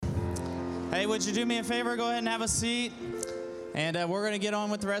Hey, would you do me a favor? Go ahead and have a seat. And we're going to get on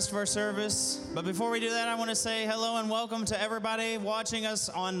with the rest of our service. But before we do that, I want to say hello and welcome to everybody watching us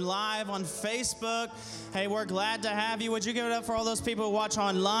on live on Facebook. Hey, we're glad to have you. Would you give it up for all those people who watch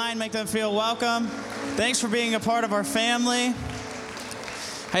online? Make them feel welcome. Thanks for being a part of our family.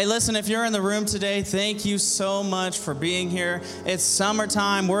 Hey, listen, if you're in the room today, thank you so much for being here. It's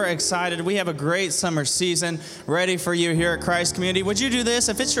summertime. We're excited. We have a great summer season ready for you here at Christ Community. Would you do this?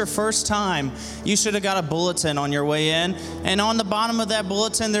 If it's your first time, you should have got a bulletin on your way in. And on the bottom of that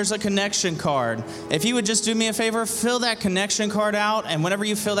bulletin, there's a connection card. If you would just do me a favor, fill that connection card out. And whenever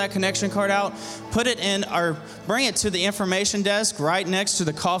you fill that connection card out, put it in or bring it to the information desk right next to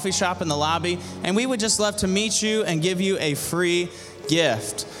the coffee shop in the lobby. And we would just love to meet you and give you a free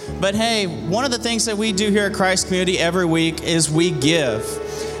gift. But hey, one of the things that we do here at Christ Community every week is we give.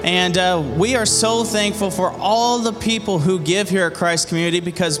 And we are so thankful for all the people who give here at Christ Community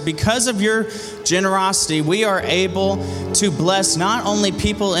because of your generosity, we are able to bless not only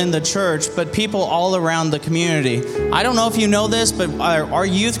people in the church, but people all around the community. I don't know if you know this, but our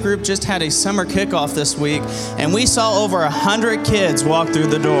youth group just had a summer kickoff this week, and we saw over 100 kids walk through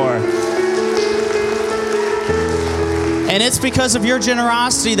the door. And it's because of your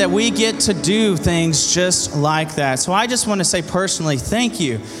generosity that we get to do things just like that. So I just want to say personally, thank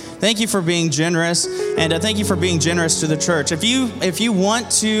you. Thank you for being generous, and thank you for being generous to the church. If you want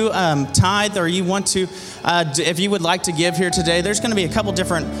to tithe, or you want to, if you would like to give here today, there's going to be a couple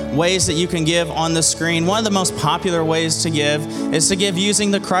different ways that you can give on the screen. One of the most popular ways to give is to give using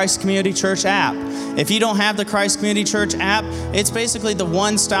the Christ Community Church app. If you don't have the Christ Community Church app, it's basically the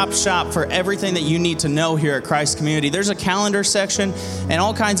one-stop shop for everything that you need to know here at Christ Community. There's a calendar section and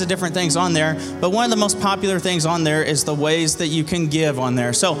all kinds of different things on there, but one of the most popular things on there is the ways that you can give on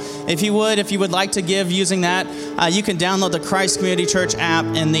there. So if you would like to give using that, you can download the Christ Community Church app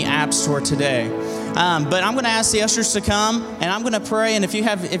in the App Store today. But I'm going to ask the ushers to come, and I'm going to pray. And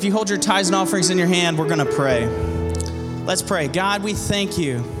if you hold your tithes and offerings in your hand, we're going to pray. Let's pray. God, we thank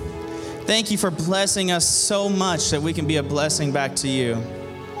you. Thank you for blessing us so much that we can be a blessing back to you.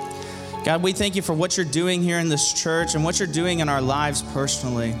 God, we thank you for what you're doing here in this church and what you're doing in our lives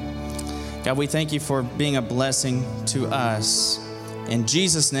personally. God, we thank you for being a blessing to us. In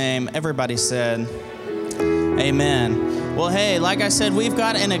Jesus' name, everybody said, amen. Well, hey, like I said, we've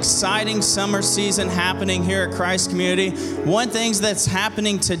got an exciting summer season happening here at Christ Community. One thing that's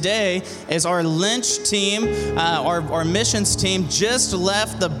happening today is our Lynch team, our missions team, just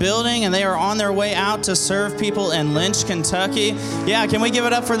left the building, and they are on their way out to serve people in Lynch, Kentucky. Yeah, can we give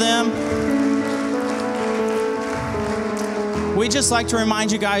it up for them? We just like to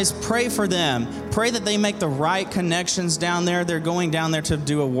remind you guys, pray for them. Pray that they make the right connections down there. They're going down there to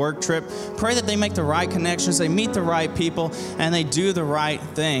do a work trip. Pray that they make the right connections, they meet the right people, and they do the right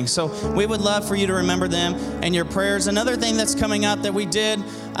thing. So we would love for you to remember them in your prayers. Another thing that's coming up that we did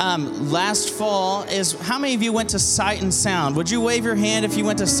last fall is, how many of you went to Sight and Sound? Would you wave your hand if you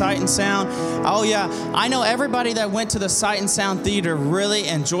went to Sight and Sound? Oh yeah, I know everybody that went to the Sight and Sound Theater really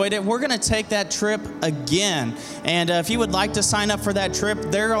enjoyed it. We're going to take that trip again. And if you would like to sign up for that trip,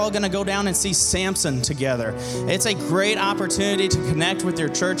 they're all going to go down and see Samson together. It's a great opportunity to connect with your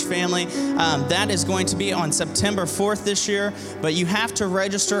church family. That is going to be on September 4th this year, but you have to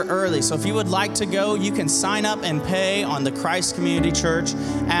register early. So if you would like to go, you can sign up and pay on the Christ Community Church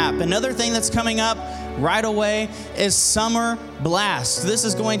app. Another thing that's coming up right away is Summer Blast. This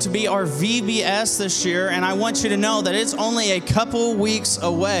is going to be our VBS this year, and I want you to know that it's only a couple weeks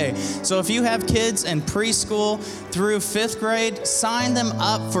away. So if you have kids in preschool through 5th grade, sign them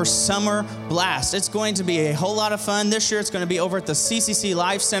up for Summer Blast. It's going to be a whole lot of fun. This year it's going to be over at the CCC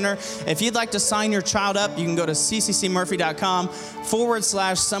Life Center. If you'd like to sign your child up, you can go to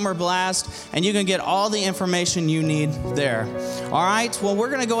cccmurphy.com/Summer Blast, and you can get all the information you need there. All right, well, we're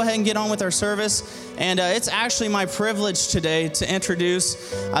going to go ahead and get on with our service. And it's actually my privilege today to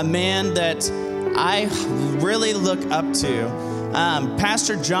introduce a man that I really look up to.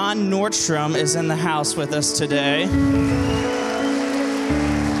 Pastor John Nordstrom is in the house with us today.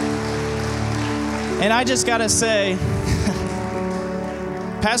 And I just got to say,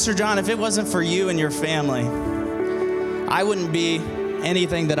 Pastor John, if it wasn't for you and your family, I wouldn't be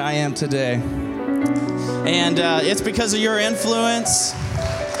anything that I am today. And it's because of your influence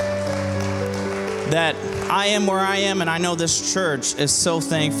that I am where I am, and I know this church is so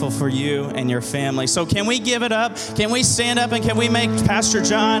thankful for you and your family. So can we give it up? Can we stand up and can we make Pastor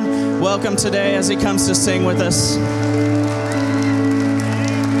John welcome today as he comes to sing with us?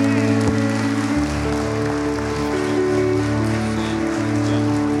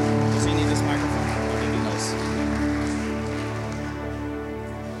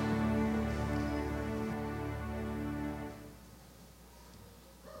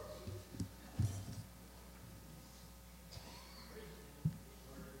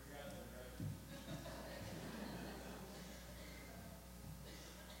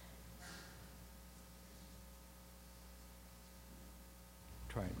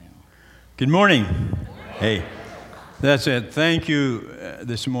 Good morning. Hey, that's it. Thank you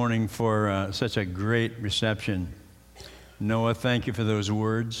this morning for such a great reception. Noah, thank you for those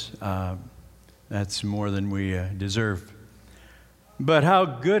words. That's more than we deserve. But how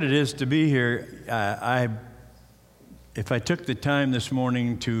good it is to be here. If I took the time this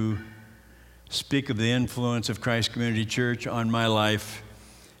morning to speak of the influence of Christ Community Church on my life,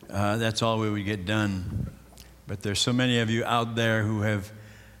 that's all we would get done. But there's so many of you out there who have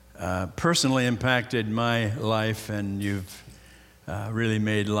personally impacted my life, and you've really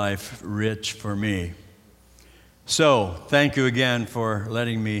made life rich for me. So, thank you again for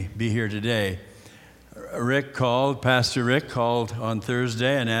letting me be here today. Pastor Rick called on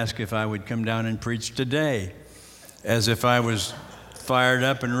Thursday and asked if I would come down and preach today, as if I was fired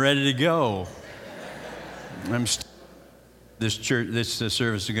up and ready to go. This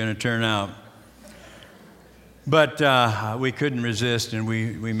service is going to turn out. But we couldn't resist, and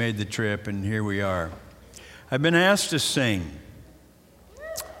we made the trip, and here we are. I've been asked to sing.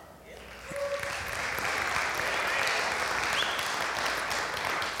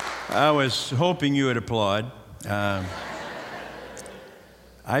 I was hoping you would applaud.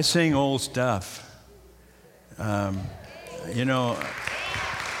 I sing old stuff. You know,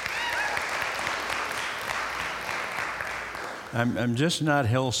 I'm just not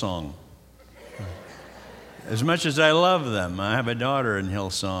Hillsong. As much as I love them, I have a daughter in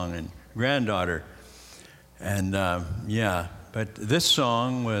Hillsong and granddaughter. And but this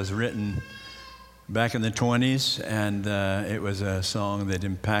song was written back in the 20s, and it was a song that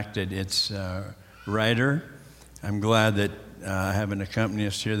impacted its writer. I'm glad that I have an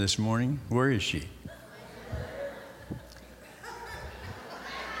accompanist here this morning. Where is she?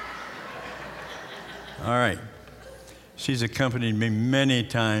 All right. She's accompanied me many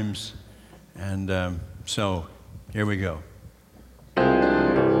times, and so here we go.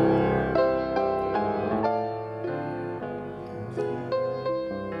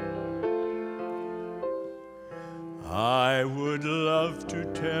 I would love to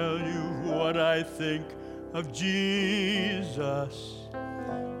tell you what I think of Jesus,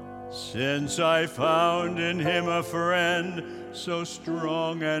 since I found in him a friend so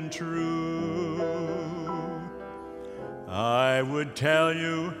strong and true. I would tell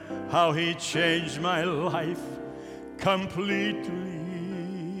you how he changed my life completely.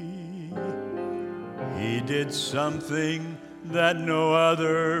 He did something that no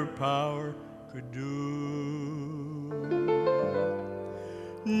other power could do.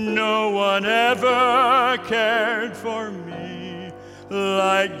 No one ever cared for me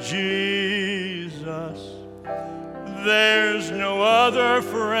like Jesus. There's no other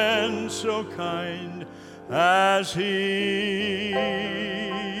friend so kind as he.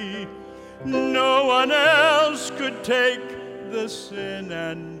 No one else could take the sin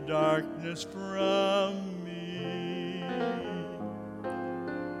and darkness from me.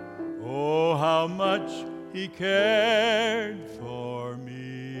 Oh, how much he cared for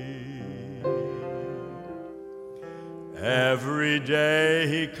me. Every day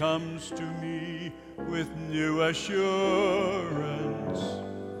he comes to me with new assurance.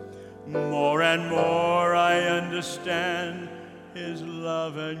 More and more I understand his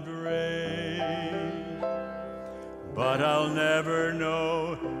love and grace. But I'll never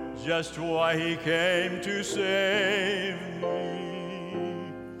know just why he came to save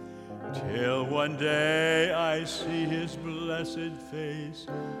me, till one day I see his blessed face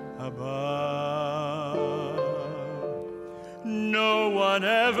above. No one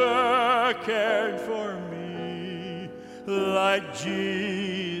ever cared for me like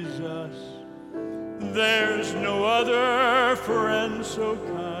Jesus. There's no other friend so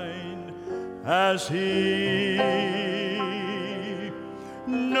kind as he.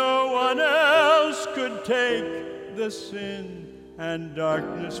 No one else could take the sin and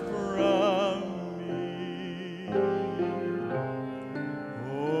darkness from me.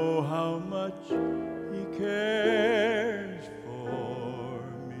 Oh, how much he cares for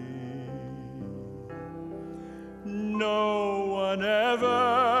me. No one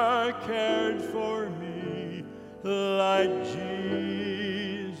ever cared for me like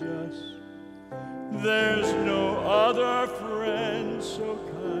Jesus. There's no other friend so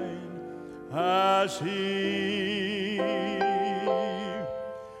kind as he.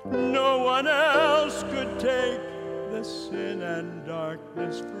 No one else could take the sin and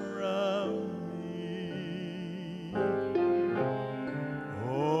darkness from me.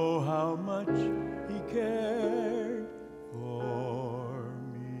 Oh, how much he cared for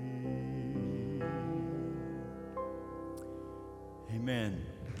me. Amen.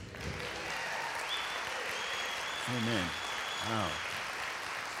 Amen. Wow.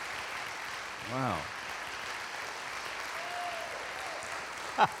 Wow.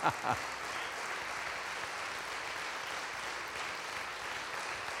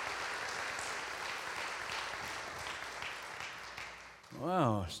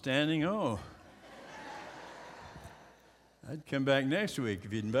 Wow, standing O. I'd come back next week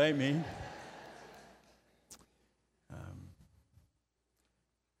if you'd invite me.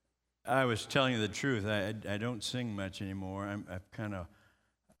 I was telling you the truth. I don't sing much anymore. I'm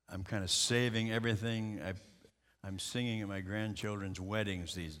kind of saving everything. I'm singing at my grandchildren's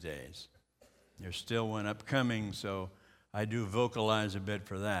weddings these days. There's still one upcoming, so I do vocalize a bit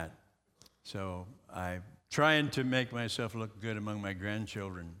for that. So I'm trying to make myself look good among my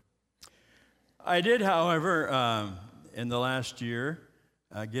grandchildren. I did, however, in the last year,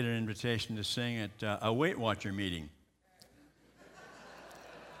 get an invitation to sing at a Weight Watcher meeting.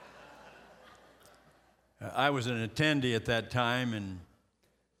 I was an attendee at that time, and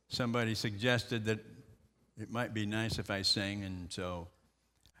somebody suggested that it might be nice if I sang, and so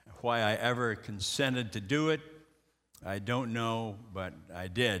why I ever consented to do it, I don't know, but I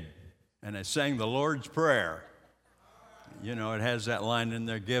did. And I sang the Lord's Prayer. You know, it has that line in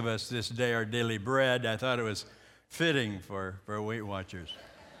there, "Give us this day our daily bread." I thought it was fitting for Weight Watchers.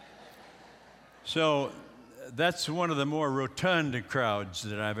 So that's one of the more rotund crowds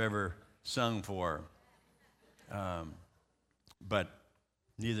that I've ever sung for. But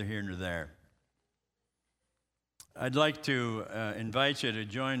neither here nor there. I'd like to invite you to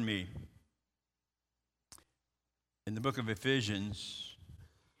join me in the book of Ephesians,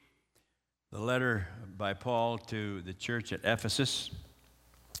 the letter by Paul to the church at Ephesus.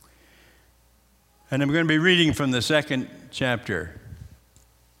 And I'm going to be reading from the 2nd chapter.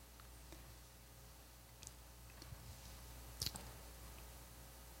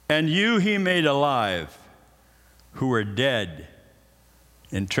 "And you he made alive, who were dead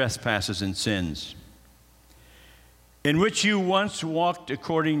in trespasses and sins, in which you once walked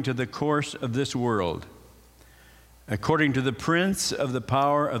according to the course of this world, according to the prince of the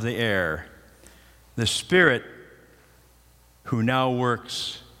power of the air, the spirit who now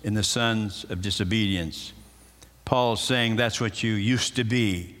works in the sons of disobedience." Paul's saying that's what you used to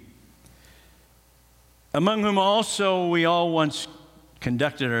be. "Among whom also we all once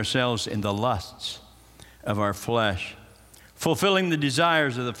conducted ourselves in the lusts of our flesh, fulfilling the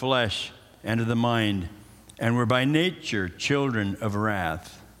desires of the flesh and of the mind, and were by nature children of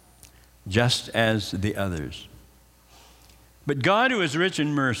wrath, just as the others. But God, who is rich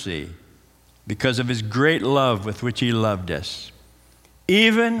in mercy, because of his great love with which he loved us,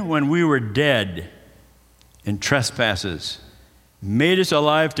 even when we were dead in trespasses, made us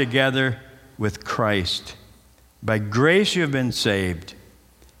alive together with Christ. By grace you have been saved,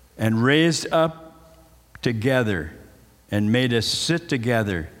 and raised up together, and made us sit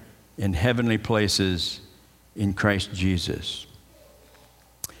together in heavenly places in Christ Jesus.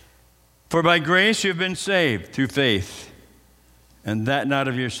 For by grace you have been saved through faith, and that not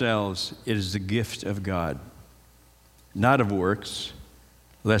of yourselves, it is the gift of God, not of works,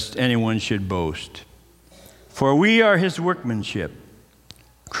 lest anyone should boast. For we are his workmanship,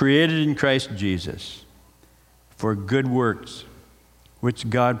 created in Christ Jesus, for good works, which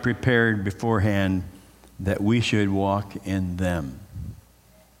God prepared beforehand that we should walk in them."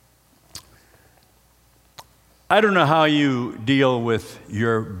 I don't know how you deal with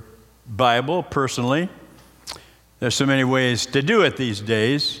your Bible personally. There's so many ways to do it these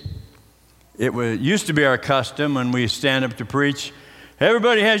days. It used to be our custom when we stand up to preach,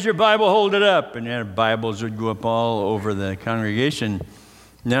 everybody has your Bible, hold it up. And Bibles would go up all over the congregation.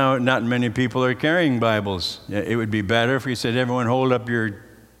 Now, not many people are carrying Bibles. It would be better if we said, everyone hold up your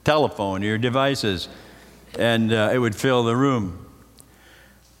telephone, your devices, and it would fill the room.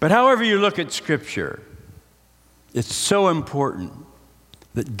 But however you look at Scripture, it's so important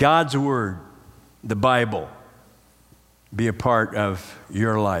that God's Word, the Bible, be a part of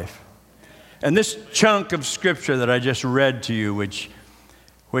your life. And this chunk of Scripture that I just read to you, which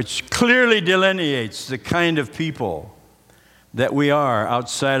clearly delineates the kind of people that we are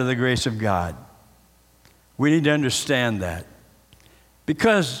outside of the grace of God, we need to understand that.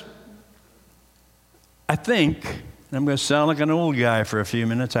 Because I think, and I'm going to sound like an old guy for a few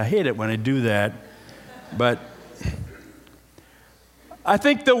minutes. I hate it when I do that. But I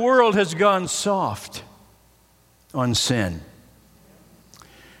think the world has gone soft on sin.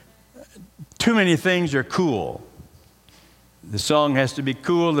 Too many things are cool. The song has to be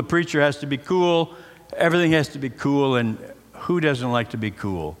cool. The preacher has to be cool. Everything has to be cool. And who doesn't like to be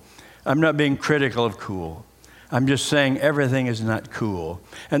cool? I'm not being critical of cool. I'm just saying everything is not cool.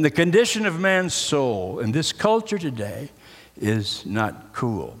 And the condition of man's soul in this culture today is not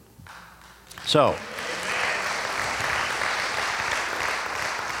cool. So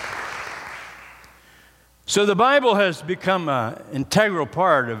the Bible has become an integral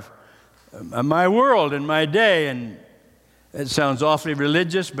part of my world and my day, and it sounds awfully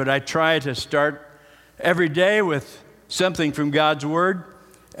religious, but I try to start every day with something from God's Word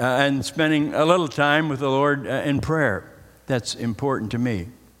and spending a little time with the Lord in prayer. That's important to me.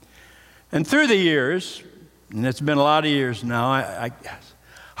 And through the years, and it's been a lot of years now,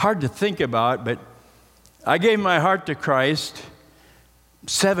 hard to think about, but I gave my heart to Christ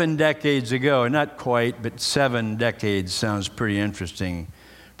 7 decades ago. Not quite, but 7 decades sounds pretty interesting,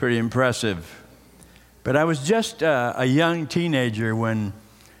 pretty impressive. But I was just a young teenager when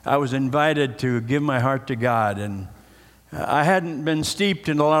I was invited to give my heart to God. And I hadn't been steeped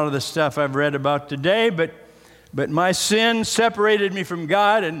in a lot of the stuff I've read about today, but my sin separated me from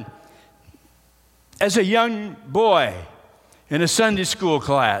God. And as a young boy in a Sunday school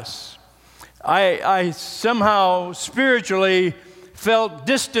class, I somehow spiritually felt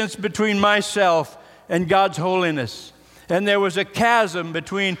distance between myself and God's holiness. And there was a chasm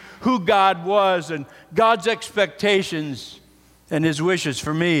between who God was and God's expectations and His wishes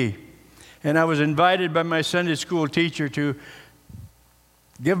for me. And I was invited by my Sunday school teacher to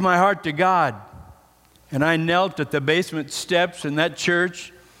give my heart to God. And I knelt at the basement steps in that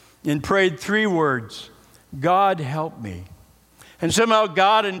church and prayed 3 words, God help me. And somehow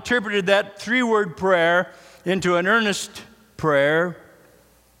God interpreted that 3-word prayer into an earnest prayer,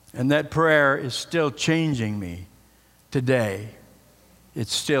 and that prayer is still changing me today.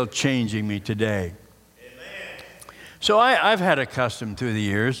 It's still changing me today. Amen. So I've had a custom through the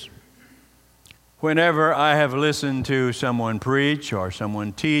years. Whenever I have listened to someone preach or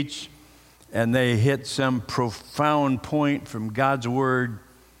someone teach, and they hit some profound point from God's Word,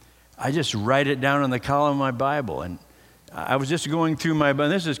 I just write it down on the column of my Bible. And I was just going through my Bible.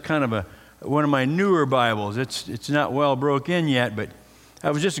 This is kind of one of my newer Bibles. It's not well broke in yet, but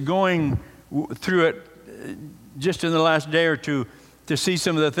I was just going through it just in the last day or two to see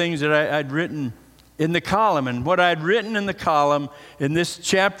some of the things that I'd written in the column. And what I'd written in the column in this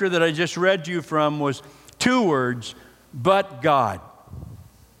chapter that I just read to you from was 2 words, but God.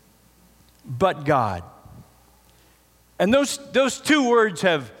 But God. And those 2 words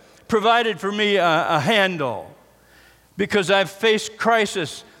have provided for me a handle, because I've faced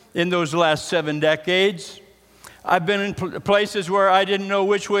crisis in those last 7 decades. I've been in places where I didn't know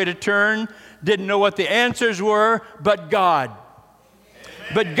which way to turn, didn't know what the answers were, but God.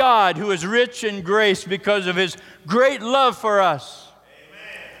 Amen. But God, who is rich in grace because of His great love for us,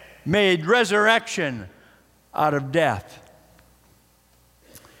 amen, made resurrection out of death.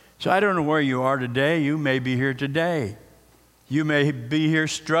 So I don't know where you are today. You may be here today. You may be here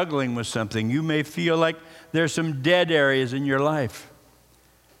struggling with something. You may feel like there's some dead areas in your life.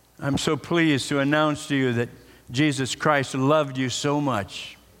 I'm so pleased to announce to you that Jesus Christ loved you so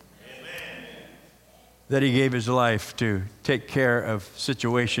much, amen, that He gave His life to take care of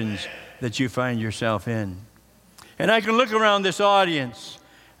situations that you find yourself in. And I can look around this audience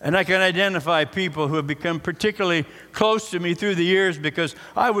and I can identify people who have become particularly close to me through the years because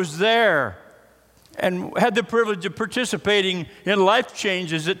I was there and had the privilege of participating in life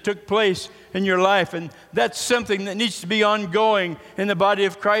changes that took place in your life. And that's something that needs to be ongoing in the body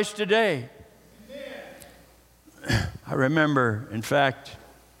of Christ today. Amen. I remember, in fact,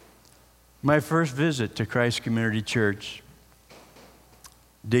 my first visit to Christ Community Church.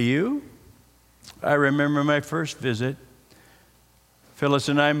 Do you? I remember my first visit. Phyllis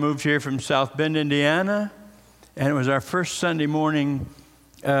and I moved here from South Bend, Indiana, and it was our first Sunday morning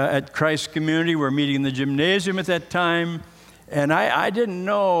at Christ Community. We're meeting in the gymnasium at that time. And I didn't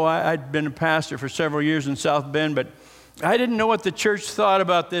know, I'd been a pastor for several years in South Bend, but I didn't know what the church thought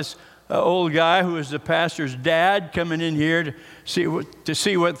about this old guy who was the pastor's dad coming in here to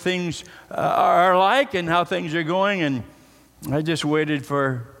see what things are like and how things are going. And I just waited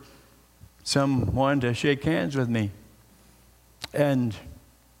for someone to shake hands with me. And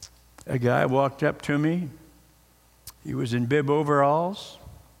a guy walked up to me. He was in bib overalls.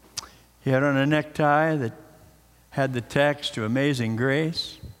 He had on a necktie that had the text to Amazing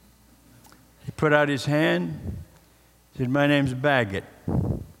Grace. He put out his hand, said, "My name's Baggett."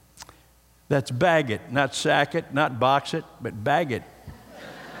 That's Baggett, not Sackett, not Boxett, but Baggett.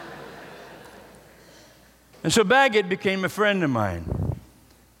 And so Baggett became a friend of mine.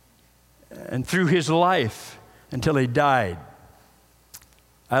 And through his life, until he died,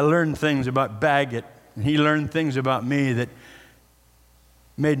 I learned things about Baggett, and he learned things about me that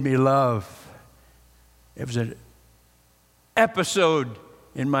made me love. It was an episode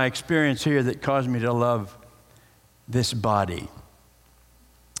in my experience here that caused me to love this body.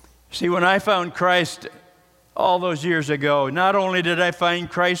 See, when I found Christ all those years ago, not only did I find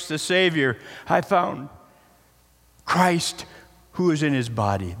Christ the Savior, I found Christ who is in his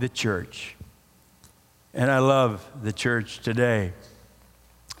body, the church. And I love the church today.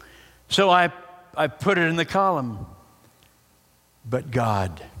 So I put it in the column, but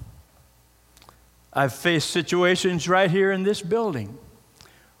God. I've faced situations right here in this building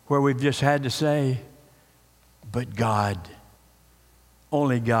where we've just had to say, but God,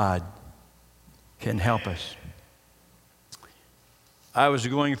 only God can help us. I was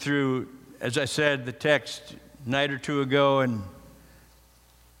going through, as I said, the text a night or two ago, and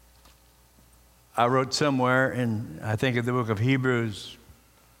I wrote somewhere in, I think, in the book of Hebrews,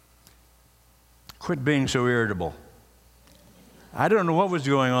 quit being so irritable. I don't know what was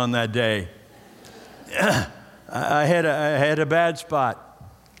going on that day. I had a bad spot.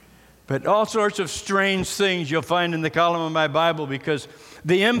 But all sorts of strange things you'll find in the column of my Bible because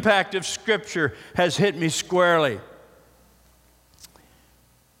the impact of Scripture has hit me squarely.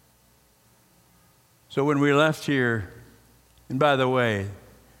 So when we left here, and by the way,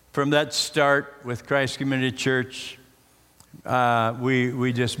 from that start with Christ Community Church,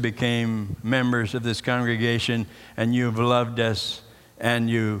 we just became members of this congregation, and you've loved us, and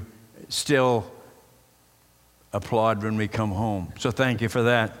you still applaud when we come home. So thank you for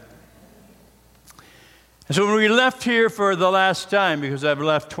that. And so when we left here for the last time, because I've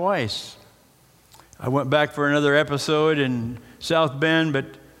left twice, I went back for another episode in South Bend, but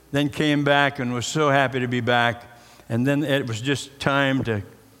then came back and was so happy to be back. And then it was just time to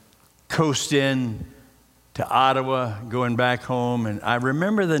coast in to Ottawa, going back home. And I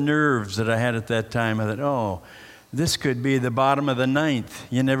remember the nerves that I had at that time. I thought, oh, this could be the bottom of the ninth.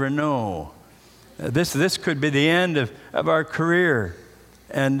 You never know. This could be the end of our career.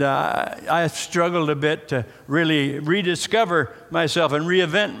 And I struggled a bit to really rediscover myself and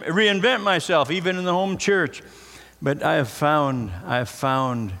reinvent myself, even in the home church. But I have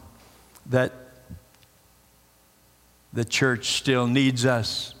found that the church still needs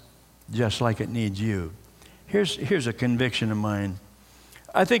us, just like it needs you. Here's a conviction of mine.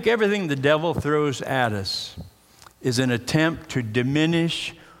 I think everything the devil throws at us is an attempt to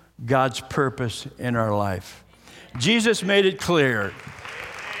diminish God's purpose in our life. Jesus made it clear.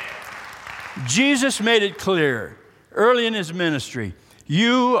 Jesus made it clear early in his ministry.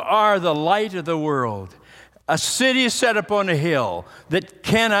 You are the light of the world, a city set upon a hill that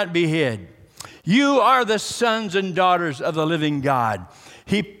cannot be hid. You are the sons and daughters of the living God.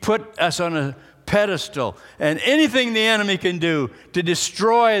 He put us on a pedestal, and anything the enemy can do to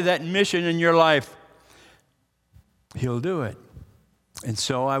destroy that mission in your life, he'll do it. And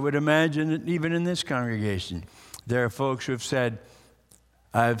so I would imagine that even in this congregation, there are folks who have said,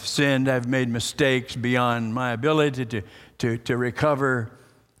 I've sinned, I've made mistakes beyond my ability to recover,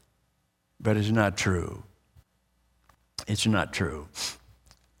 but it's not true. It's not true.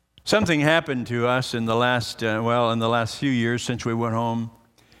 Something happened to us in the last few years since we went home.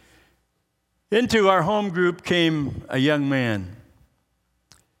 Into our home group came a young man.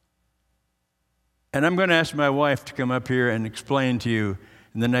 And I'm going to ask my wife to come up here and explain to you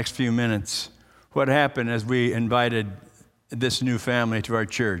in the next few minutes what happened as we invited this new family to our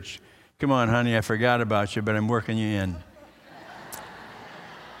church. Come on, honey, I forgot about you, but I'm working you in.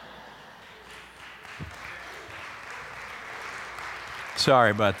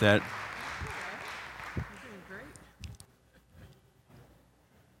 Sorry about that. You're doing great.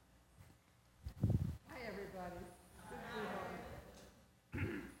 Hi, everybody. Good to be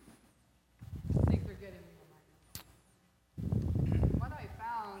home. I think they're getting me. What I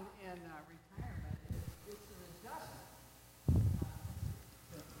found in retirement is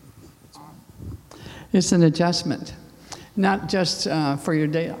it's an adjustment, not just for your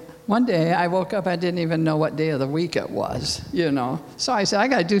day. One day I woke up, I didn't even know what day of the week it was, So I said, I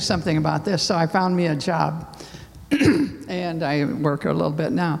got to do something about this. So I found me a job, and I work a little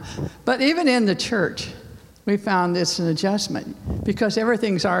bit now. But even in the church, we found it's an adjustment because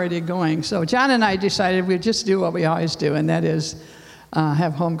everything's already going. So John and I decided we'd just do what we always do, and that is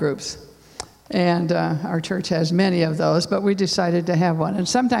have home groups. And our church has many of those, but we decided to have one. And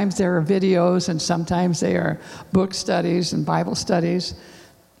sometimes there are videos, and sometimes they are book studies and Bible studies.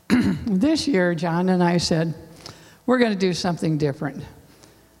 This year, John and I said, we're going to do something different.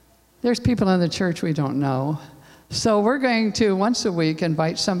 There's people in the church we don't know. So we're going to, once a week,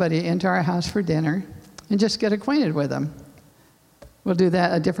 invite somebody into our house for dinner and just get acquainted with them. We'll do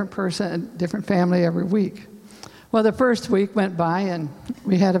that, a different person, a different family every week. Well, the first week went by, and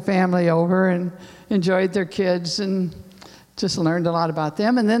we had a family over and enjoyed their kids and just learned a lot about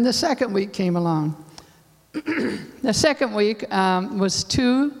them. And then the second week came along. The second week was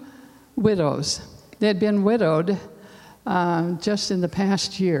two widows. They had been widowed just in the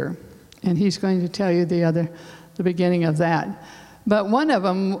past year, and he's going to tell you the beginning of that. But one of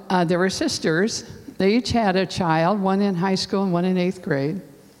them, there were sisters. They each had a child, one in high school and one in 8th grade.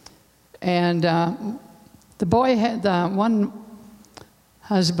 And the boy had, one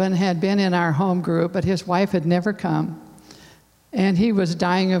husband had been in our home group, but his wife had never come. And he was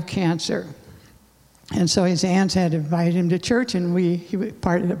dying of cancer. And so his aunts had invited him to church, and he was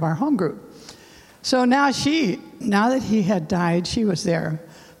part of our home group. So now that he had died, she was there.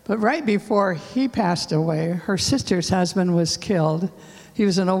 But right before he passed away, her sister's husband was killed. He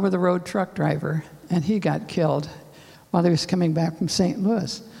was an over-the-road truck driver, and he got killed while he was coming back from St.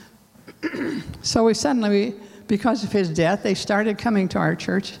 Louis. So we suddenly, because of his death, they started coming to our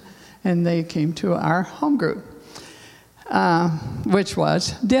church, and they came to our home group, which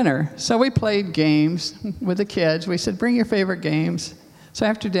was dinner. So we played games with the kids. We said, bring your favorite games. So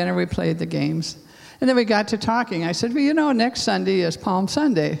after dinner, we played the games. And then we got to talking. I said, well, next Sunday is Palm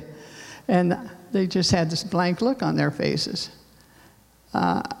Sunday. And they just had this blank look on their faces.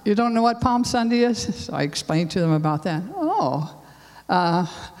 You don't know what Palm Sunday is? So I explained to them about that.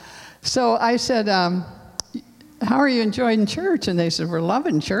 So I said, how are you enjoying church? And they said, we're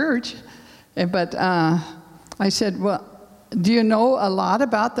loving church. But I said, well, do you know a lot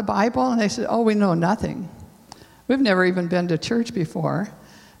about the Bible? And they said, we know nothing. We've never even been to church before.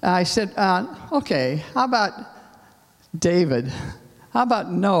 I said, okay, how about David? How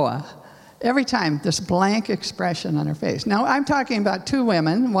about Noah? Every time, this blank expression on her face. Now, I'm talking about two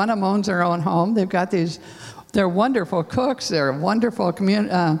women. One of them owns their own home. They've got they're wonderful cooks. They're wonderful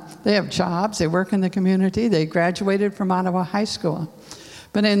they have jobs. They work in the community. They graduated from Ottawa High School.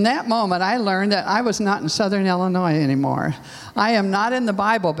 But in that moment, I learned that I was not in Southern Illinois anymore. I am not in the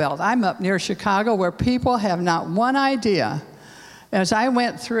Bible Belt. I'm up near Chicago, where people have not one idea. As I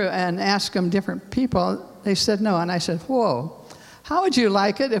went through and asked them different people, they said no. And I said, whoa, how would you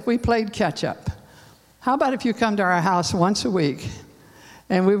like it if we played catch-up? How about if you come to our house once a week?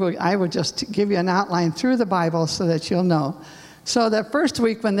 And I would just give you an outline through the Bible so that you'll know. So that first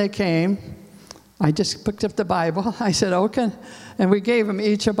week when they came, I just picked up the Bible. I said, okay. And we gave them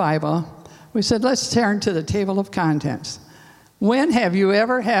each a Bible. We said, let's turn to the table of contents. When have you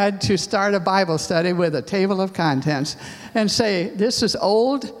ever had to start a Bible study with a table of contents and say, this is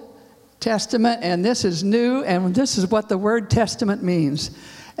Old Testament and this is New and this is what the word Testament means?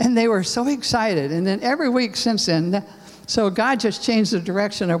 And they were so excited. And then every week since then, so God just changed the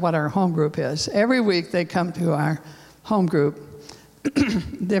direction of what our home group is. Every week they come to our home group.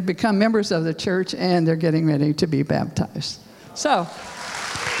 They've become members of the church and they're getting ready to be baptized. So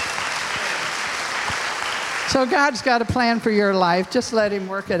God's got a plan for your life. Just let him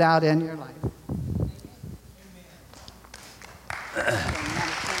work it out in your life. I'll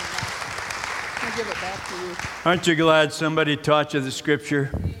give it back to you. Aren't you glad somebody taught you the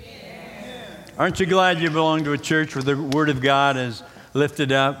Scripture? Aren't you glad you belong to a church where the Word of God is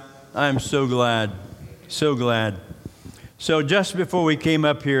lifted up? I'm so glad. So glad. So just before we came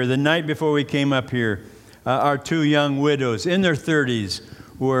up here, the night before we came up here, our two young widows in their 30s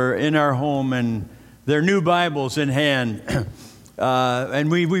were in our home and their new Bibles in hand. And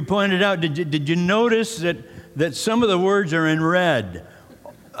we pointed out, did you notice that some of the words are in red?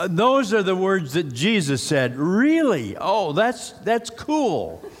 Those are the words that Jesus said. Really? Oh, that's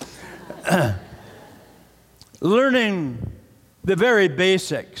cool. Learning the very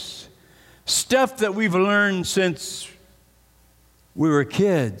basics. Stuff that we've learned since we were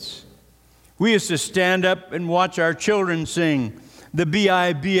kids. We used to stand up and watch our children sing the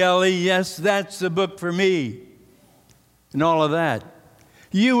Bible, yes, that's the book for me, and all of that.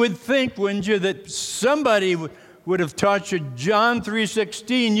 You would think, wouldn't you, that somebody would have taught you John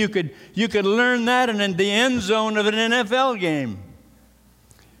 3:16. You could learn that in the end zone of an NFL game.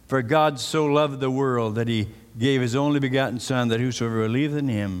 For God so loved the world that he gave his only begotten Son, that whosoever believeth in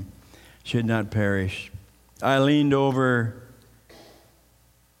him should not perish. I leaned over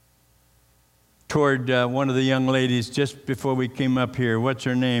toward one of the young ladies just before we came up here. What's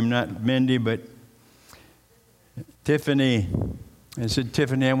her name? Not Mindy, but Tiffany. I said,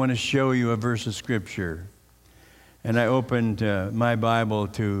 Tiffany, I want to show you a verse of Scripture. And I opened my Bible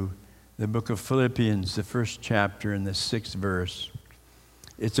to the book of Philippians, the 1st chapter and the 6th verse.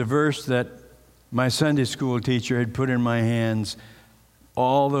 It's a verse that my Sunday school teacher had put in my hands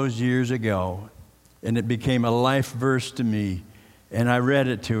all those years ago, and it became a life verse to me. And I read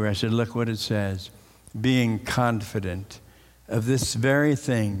it to her. I said, look what it says. Being confident of this very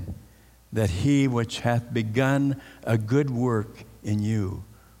thing, that he which hath begun a good work in you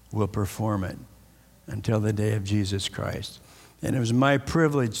will perform it until the day of Jesus Christ. And it was my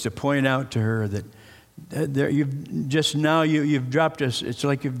privilege to point out to her that you've dropped it's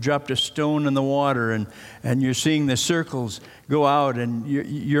like you've dropped a stone in the water, and you're seeing the circles go out, and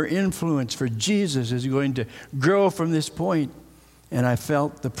your influence for Jesus is going to grow from this point. And I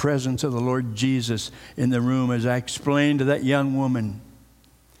felt the presence of the Lord Jesus in the room as I explained to that young woman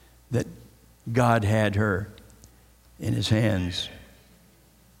that God had her in his hands.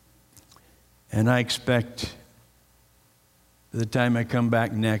 And I expect by the time I come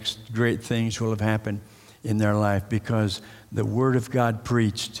back next, great things will have happened in their life, because the Word of God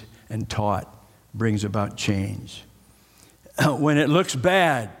preached and taught brings about change. When it looks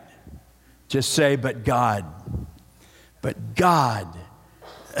bad, just say, but God. But God.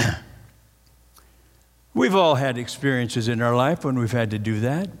 We've all had experiences in our life when we've had to do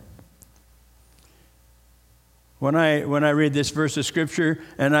that. When I read this verse of Scripture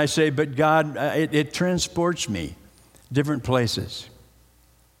and I say, but God, it transports me different places.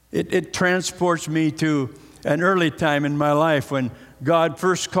 It transports me to an early time in my life when God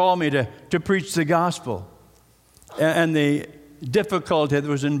first called me to preach the gospel, and the difficulty that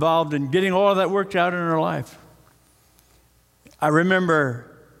was involved in getting all of that worked out in our life. I remember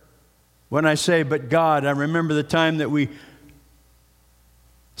when I say, but God, I remember the time that we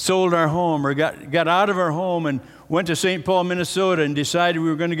sold our home or got out of our home and went to St. Paul, Minnesota, and decided we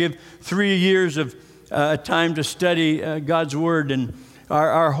were going to give 3 years of time to study God's Word. And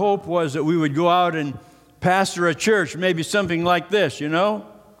our hope was that we would go out and pastor a church, maybe something like this, And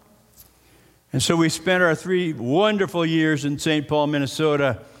so we spent our 3 wonderful years in St. Paul,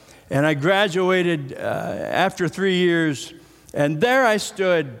 Minnesota. And I graduated after 3 years. And there I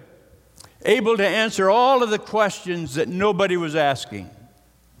stood, able to answer all of the questions that nobody was asking.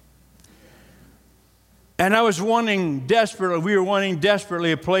 And I was we were wanting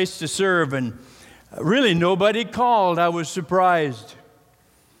desperately a place to serve, and really nobody called. I was surprised.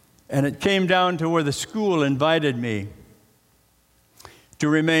 And it came down to where the school invited me to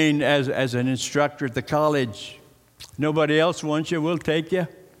remain as an instructor at the college. Nobody else wants you, we'll take you.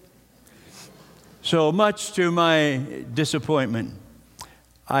 So much to my disappointment,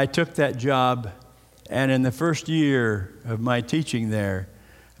 I took that job, and in the first year of my teaching there,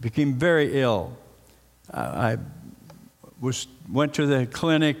 I became very ill. I went to the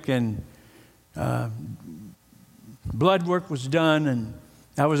clinic, and blood work was done, and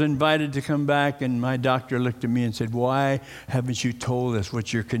I was invited to come back, and my doctor looked at me and said, "Why haven't you told us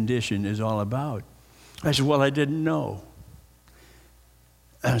what your condition is all about?" I said, "Well, I didn't know."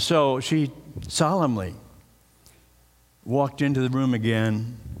 So she solemnly walked into the room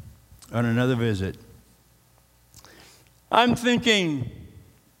again on another visit. I'm thinking,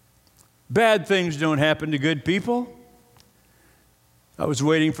 bad things don't happen to good people. I was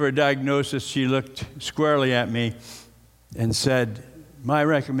waiting for a diagnosis. She looked squarely at me and said, "My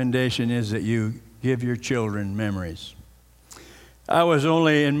recommendation is that you give your children memories." I was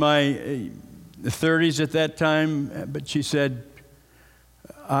only in my 30s at that time, but she said,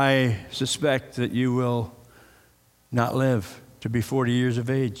 "I suspect that you will not live to be 40 years of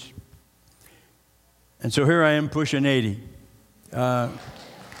age." And so here I am pushing 80.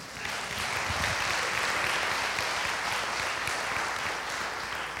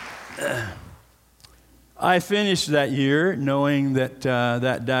 I finished that year knowing that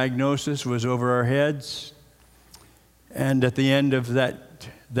that diagnosis was over our heads. And at the end of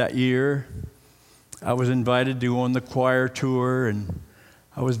that year, I was invited to go on the choir tour, and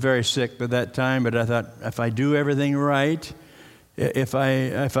I was very sick by that time, but I thought, if I do everything right, if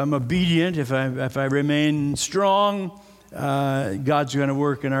I'm obedient, if I remain strong, God's going to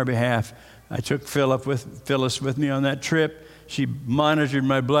work in our behalf. I took Phyllis with me on that trip. She monitored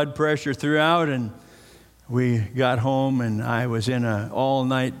my blood pressure throughout, and we got home, and I was in an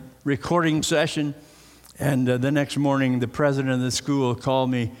all-night recording session. And the next morning, the president of the school called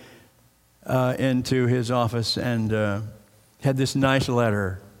me into his office and had this nice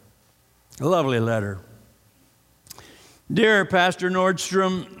letter, a lovely letter. "Dear Pastor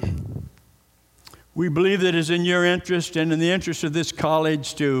Nordstrom, we believe that it is in your interest and in the interest of this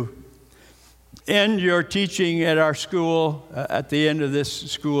college to end your teaching at our school at the end of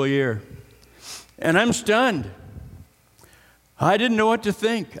this school year." And I'm stunned. I didn't know what to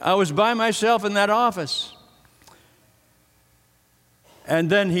think. I was by myself in that office. And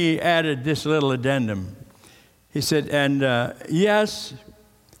then he added this little addendum. He said, "And yes,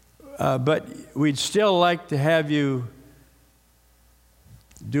 but we'd still like to have you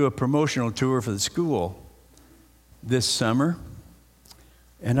do a promotional tour for the school this summer."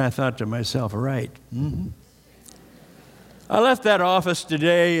 And I thought to myself, right. Mm-hmm. I left that office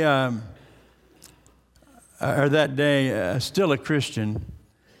today or that day, still a Christian,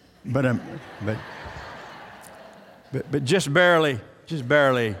 but just barely,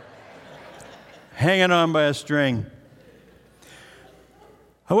 hanging on by a string.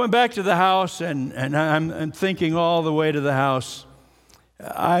 I went back to the house, and I'm thinking all the way to the house,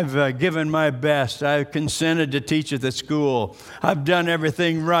 I've given my best. I've consented to teach at the school. I've done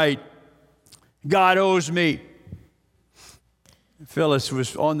everything right. God owes me. Phyllis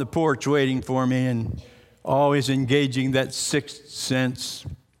was on the porch waiting for me and always engaging that sixth sense.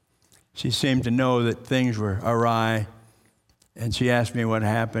 She seemed to know that things were awry, and she asked me what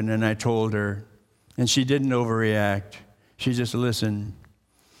happened, and I told her, and she didn't overreact. She just listened.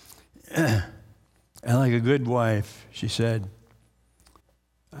 And like a good wife, she said,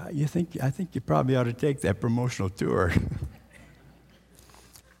 I think you probably ought to take that promotional tour.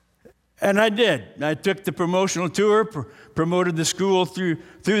 And I did. I took the promotional tour, promoted the school through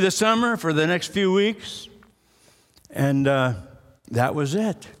the summer for the next few weeks. And that was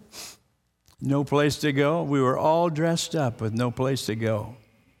it. No place to go. We were all dressed up with no place to go.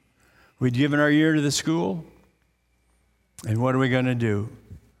 We'd given our year to the school. And what are we going to do?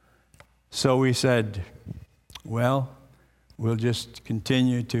 So we said, well, we'll just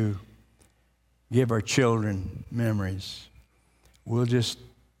continue to give our children memories. We'll just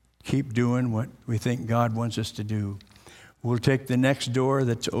keep doing what we think God wants us to do. We'll take the next door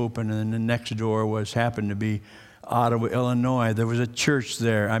that's open, and the next door happened to be Ottawa, Illinois. There was a church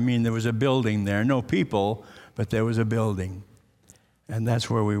there. There was a building there. No people, but there was a building. And that's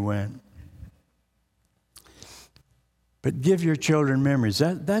where we went. But give your children memories.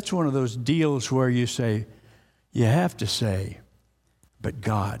 That's one of those deals where you have to say, but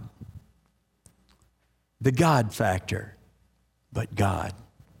God. The God factor, but God.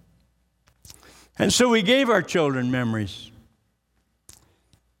 And so we gave our children memories.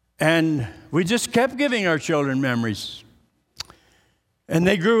 And we just kept giving our children memories. And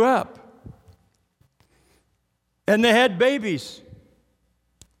they grew up. And they had babies.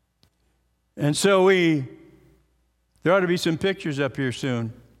 And so there ought to be some pictures up here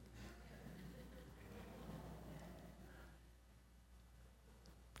soon.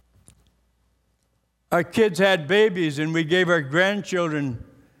 Our kids had babies, and we gave our grandchildren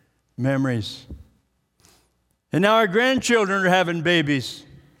memories. And now our grandchildren are having babies,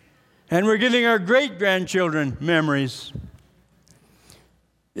 and we're giving our great-grandchildren memories.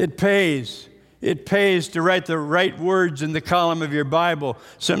 It pays. It pays to write the right words in the column of your Bible.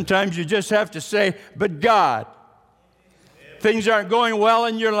 Sometimes you just have to say, but God. Things aren't going well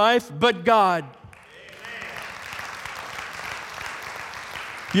in your life, but God.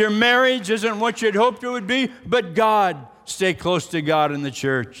 Your marriage isn't what you'd hoped it would be, but God. Stay close to God in the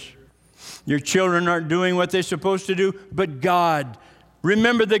church. Your children aren't doing what they're supposed to do, but God.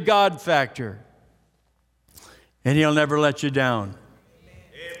 Remember the God factor. And He'll never let you down.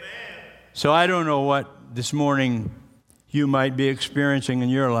 Amen. So I don't know what this morning you might be experiencing in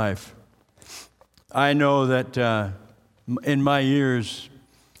your life. I know that in my years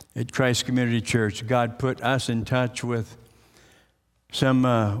at Christ Community Church, God put us in touch with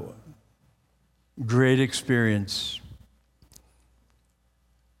some great experience.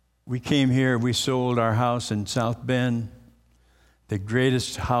 We came here, we sold our house in South Bend, the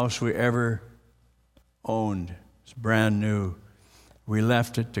greatest house we ever owned. It's brand new. We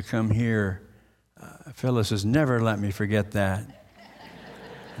left it to come here. Phyllis has never let me forget that.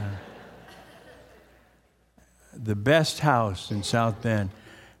 The best house in South Bend.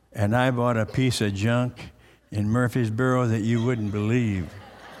 And I bought a piece of junk in Murfreesboro that you wouldn't believe.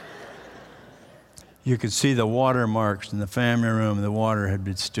 You could see the watermarks in the family room. The water had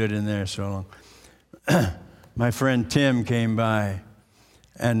been stood in there so long. My friend Tim came by,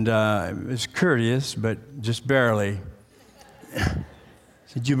 and it was courteous, but just barely.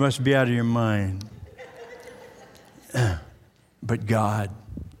 Said, "You must be out of your mind." But God.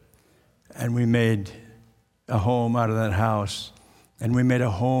 And we made a home out of that house. And we made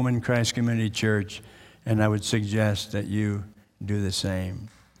a home in Christ Community Church. And I would suggest that you do the same.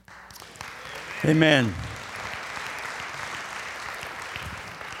 Amen.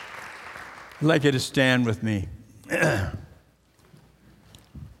 I'd like you to stand with me.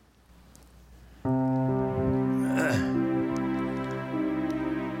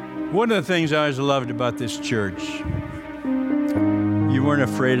 One of the things I always loved about this church, you weren't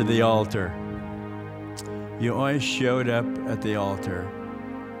afraid of the altar. You always showed up at the altar.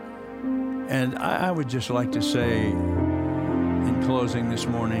 And I would just like to say, in closing this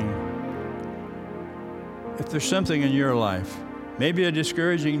morning, if there's something in your life, maybe a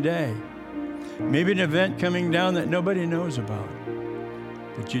discouraging day, maybe an event coming down that nobody knows about,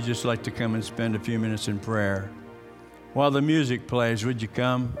 but you'd just like to come and spend a few minutes in prayer. While the music plays, would you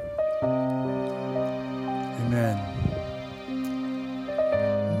come? Amen.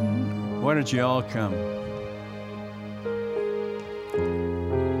 Why don't you all come?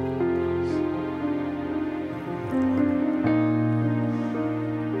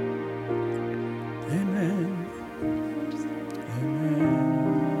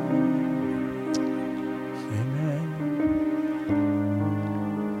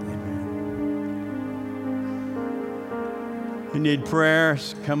 Need prayer,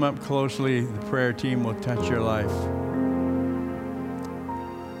 come up closely. The prayer team will touch your life.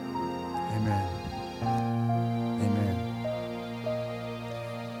 Amen. Amen.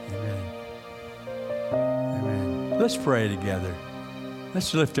 Amen. Amen. Let's pray together.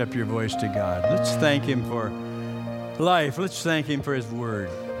 Let's lift up your voice to God. Let's thank Him for life. Let's thank Him for His word.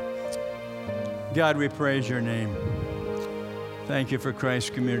 God, we praise your name. Thank you for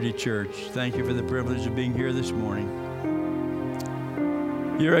Christ Community Church. Thank you for the privilege of being here this morning.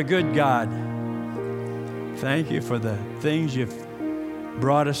 You're a good God. Thank you for the things you've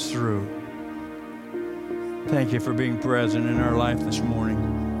brought us through. Thank you for being present in our life this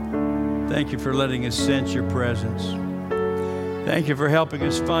morning. Thank you for letting us sense your presence. Thank you for helping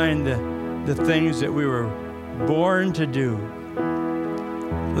us find the things that we were born to do.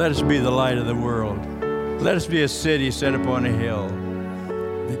 Let us be the light of the world. Let us be a city set upon a hill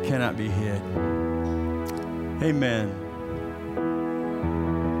that cannot be hid. Amen.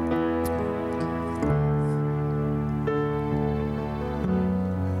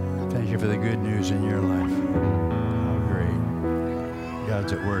 For the good news in your life. How great.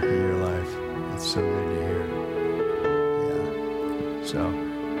 God's at work in your life. It's so good to hear. Yeah. So,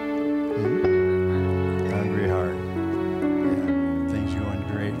 hungry heart. Yeah. Things going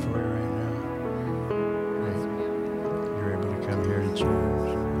great for you right now. Great. You're able to come here to church.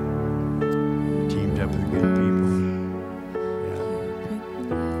 Teamed up with good people.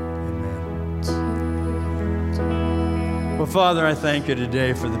 Well, Father, I thank you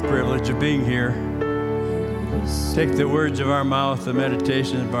today for the privilege of being here. Take the words of our mouth, the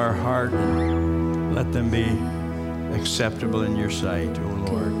meditation of our heart, and let them be acceptable in your sight, O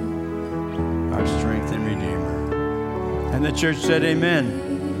Lord, our strength and Redeemer. And the church said, amen.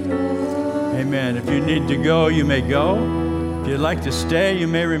 Amen. If you need to go, you may go. If you'd like to stay, you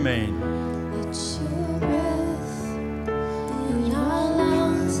may remain.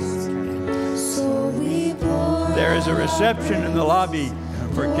 There is a reception in the lobby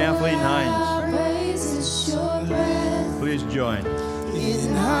for Kathleen Hines. Please join.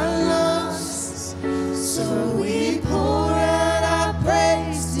 In our lungs, so we pour out our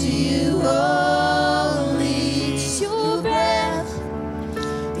praise to you only. It's your breath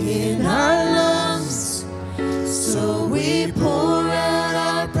in our lungs, so we pour out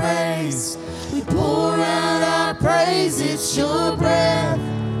our praise. We pour out our praise. It's your breath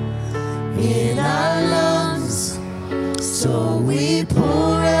in our lungs, so we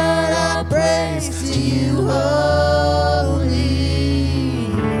pour out our praise to you.